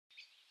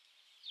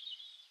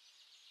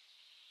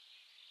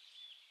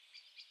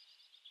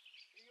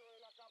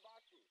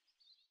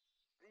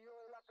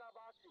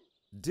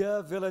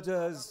Dear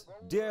villagers,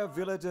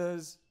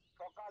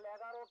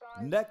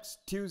 next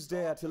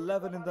Tuesday at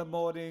 11 in the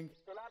morning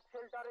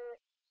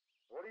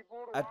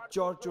at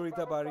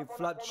Chorchoritabari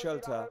Flood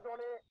Shelter,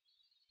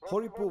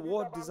 Horipur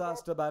Ward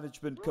Disaster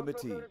Management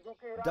Committee,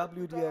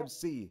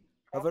 WDMC,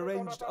 have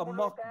arranged a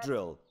mock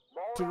drill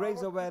to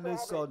raise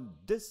awareness on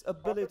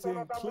disability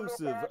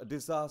inclusive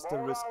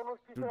disaster risk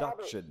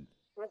reduction,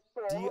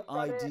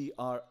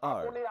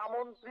 DRR.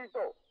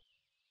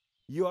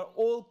 You are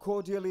all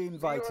cordially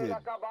invited.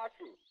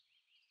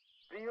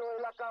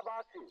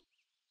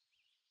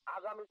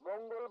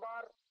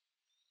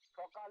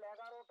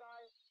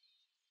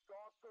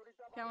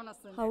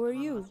 How are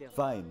you?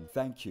 Fine,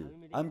 thank you.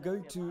 I'm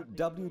going to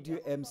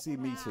WDMC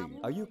meeting.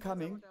 Are you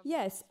coming?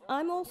 Yes,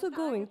 I'm also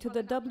going to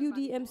the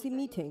WDMC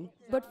meeting.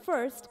 But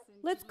first,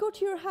 let's go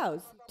to your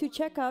house to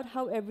check out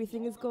how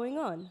everything is going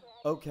on.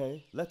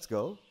 Okay, let's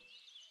go.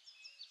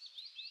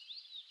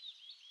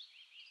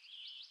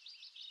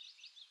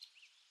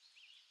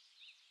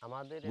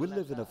 We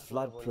live in a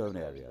flood-prone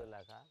area.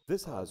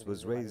 This house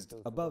was raised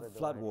above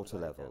floodwater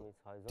level.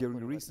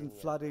 During recent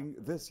flooding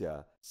this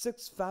year,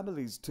 6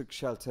 families took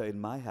shelter in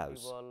my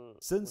house.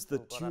 Since the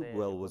tube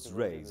well was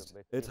raised,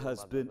 it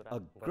has been a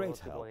great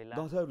help,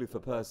 not only for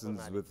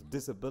persons with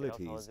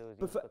disabilities,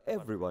 but for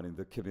everyone in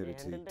the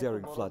community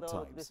during flood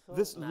times.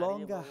 This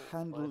longer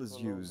handle is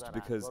used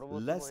because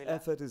less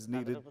effort is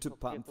needed to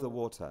pump the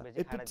water.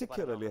 It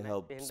particularly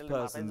helps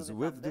persons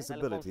with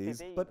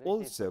disabilities, but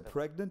also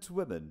pregnant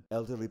women,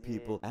 elderly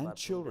people and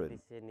children.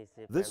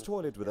 This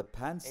toilet with a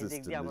pan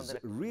system is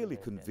really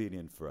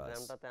convenient for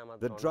us.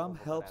 The drum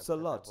helps a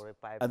lot,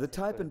 and the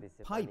type and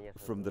pipe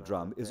from the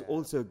drum is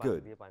also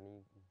good.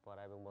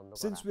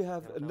 Since we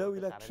have no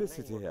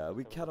electricity here,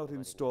 we cannot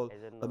install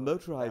a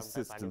motorized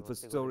system for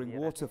storing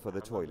water for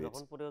the toilet.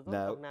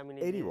 Now,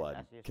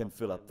 anyone can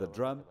fill up the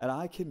drum and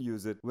I can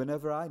use it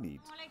whenever I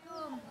need.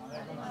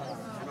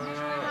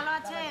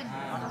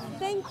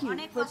 Thank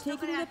you for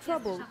taking the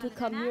trouble to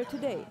come here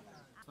today.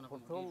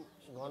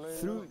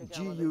 Through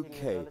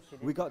GUK,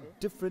 we got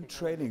different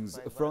trainings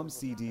from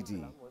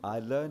CDD. I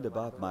learned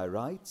about my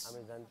rights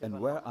and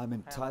where I'm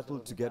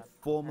entitled to get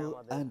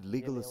formal and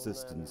legal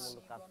assistance.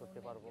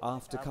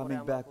 After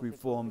coming back, we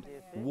formed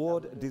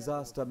Ward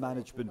Disaster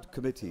Management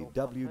Committee,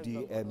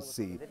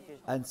 WDMC,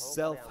 and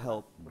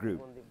Self-Help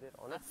Group.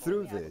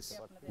 Through this,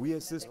 we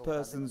assist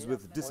persons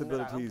with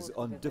disabilities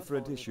on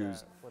different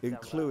issues,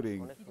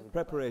 including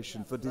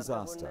preparation for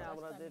disaster.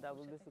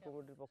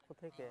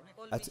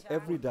 At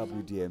every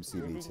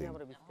WDMC meeting,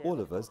 all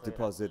of us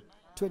deposit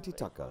 20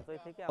 taka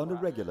on a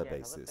regular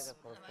basis.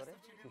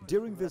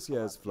 During this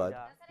year's flood,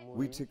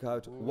 we took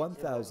out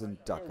 1,000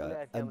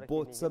 taka and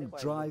bought some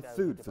dry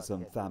food for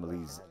some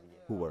families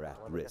who were at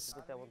risk.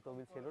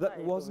 That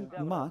wasn't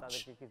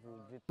much,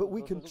 but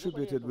we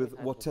contributed with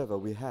whatever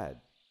we had.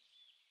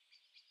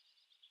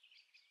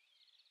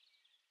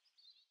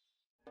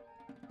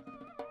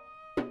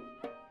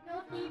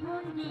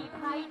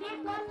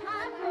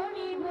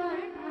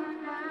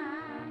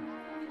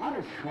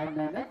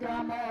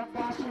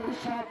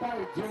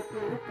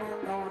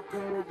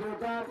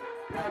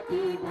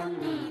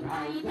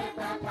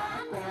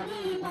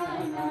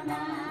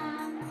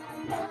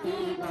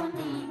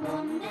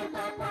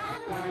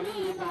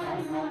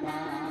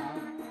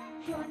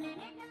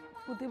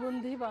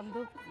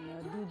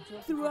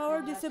 Through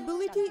our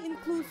Disability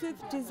Inclusive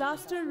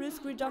Disaster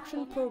Risk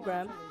Reduction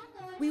Program,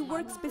 we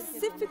work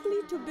specifically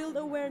to build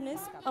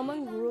awareness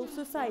among rural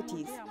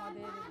societies.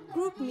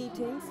 Group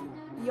meetings,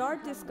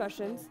 yard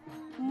discussions,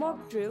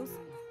 mock drills,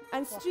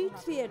 and street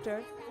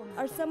theatre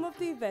are some of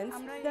the events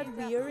that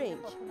we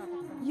arrange.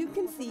 You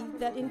can see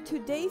that in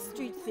today's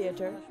street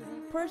theatre,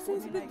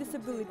 persons with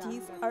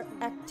disabilities are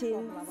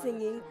acting,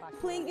 singing,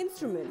 playing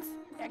instruments.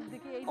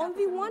 On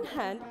the one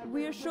hand,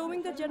 we are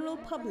showing the general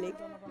public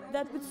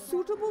that with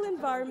suitable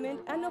environment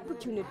and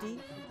opportunity,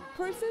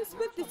 persons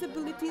with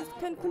disabilities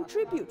can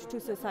contribute to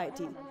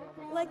society,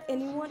 like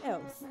anyone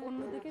else.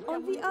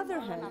 On the other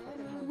hand,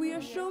 we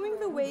are showing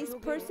the ways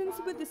persons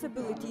with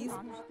disabilities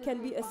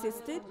can be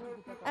assisted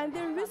and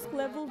their risk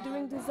level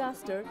during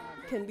disaster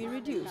can be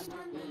reduced.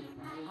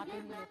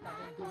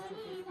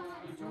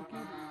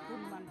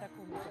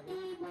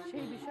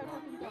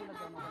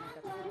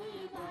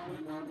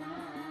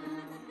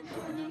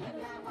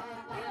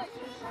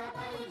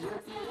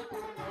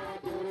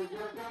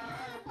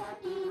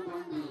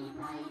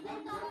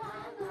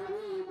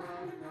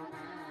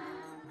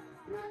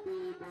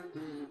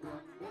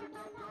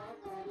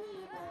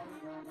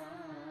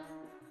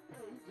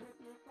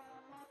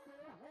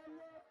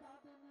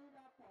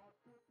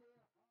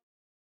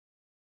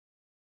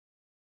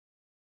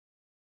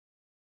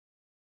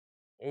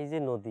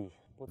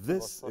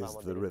 This is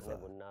the river.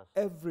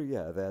 Every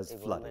year there's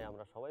flooding.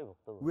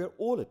 We're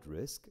all at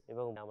risk,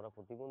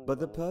 but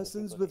the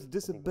persons with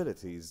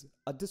disabilities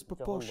are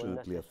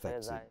disproportionately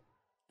affected.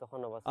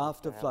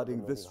 After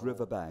flooding, this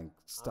riverbank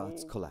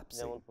starts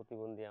collapsing.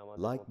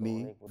 Like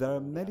me, there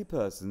are many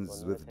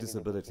persons with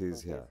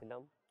disabilities here.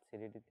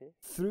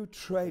 Through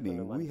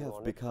training, we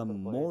have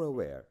become more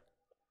aware.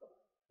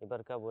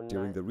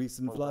 During the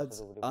recent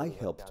floods, I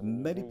helped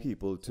many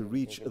people to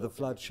reach the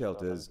flood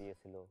shelters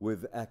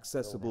with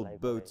accessible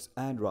boats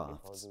and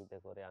rafts.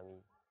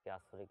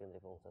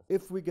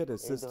 If we get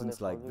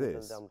assistance like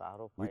this,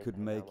 we could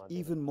make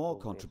even more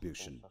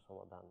contribution.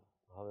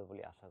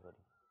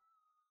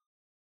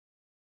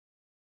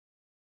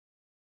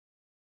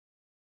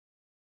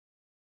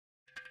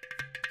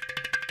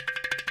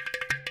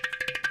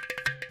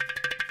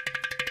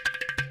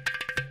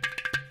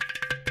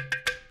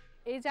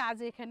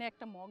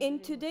 In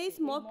today's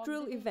mock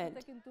drill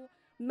event,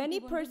 many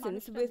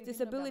persons with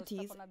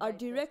disabilities are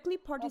directly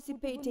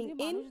participating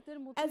in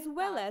as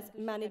well as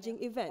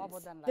managing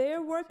events. They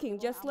are working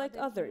just like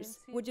others,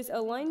 which is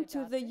aligned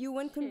to the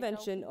UN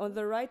Convention on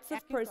the Rights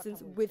of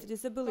Persons with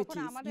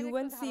Disabilities,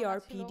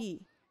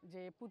 UNCRPD.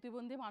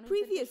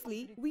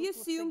 Previously, we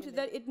assumed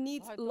that it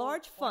needs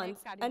large funds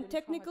and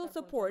technical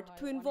support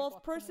to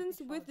involve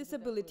persons with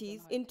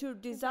disabilities into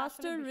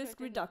disaster risk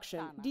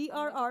reduction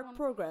 (DRR)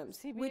 programs,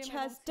 which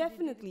has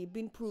definitely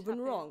been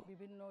proven wrong.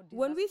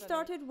 When we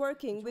started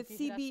working with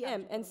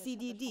CBM and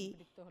CDD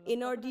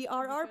in our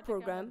DRR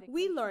program,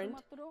 we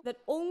learned that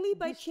only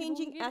by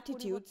changing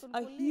attitudes,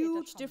 a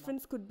huge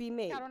difference could be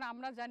made.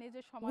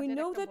 We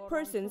know that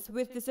persons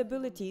with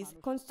disabilities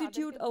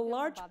constitute a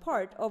large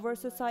part of our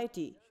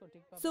society,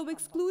 so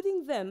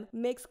excluding them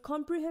makes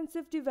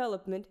comprehensive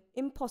development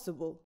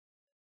impossible.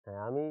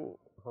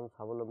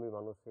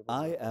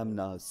 I am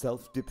now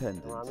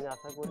self-dependent.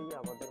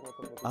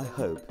 I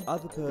hope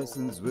other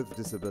persons with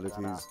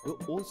disabilities will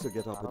also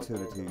get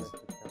opportunities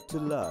to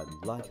learn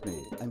like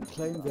me and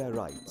claim their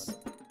rights.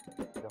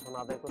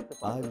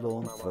 I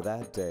long for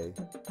that day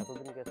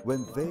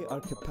when they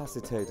are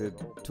capacitated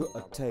to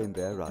obtain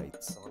their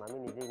rights.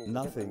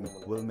 Nothing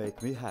will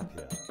make me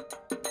happier.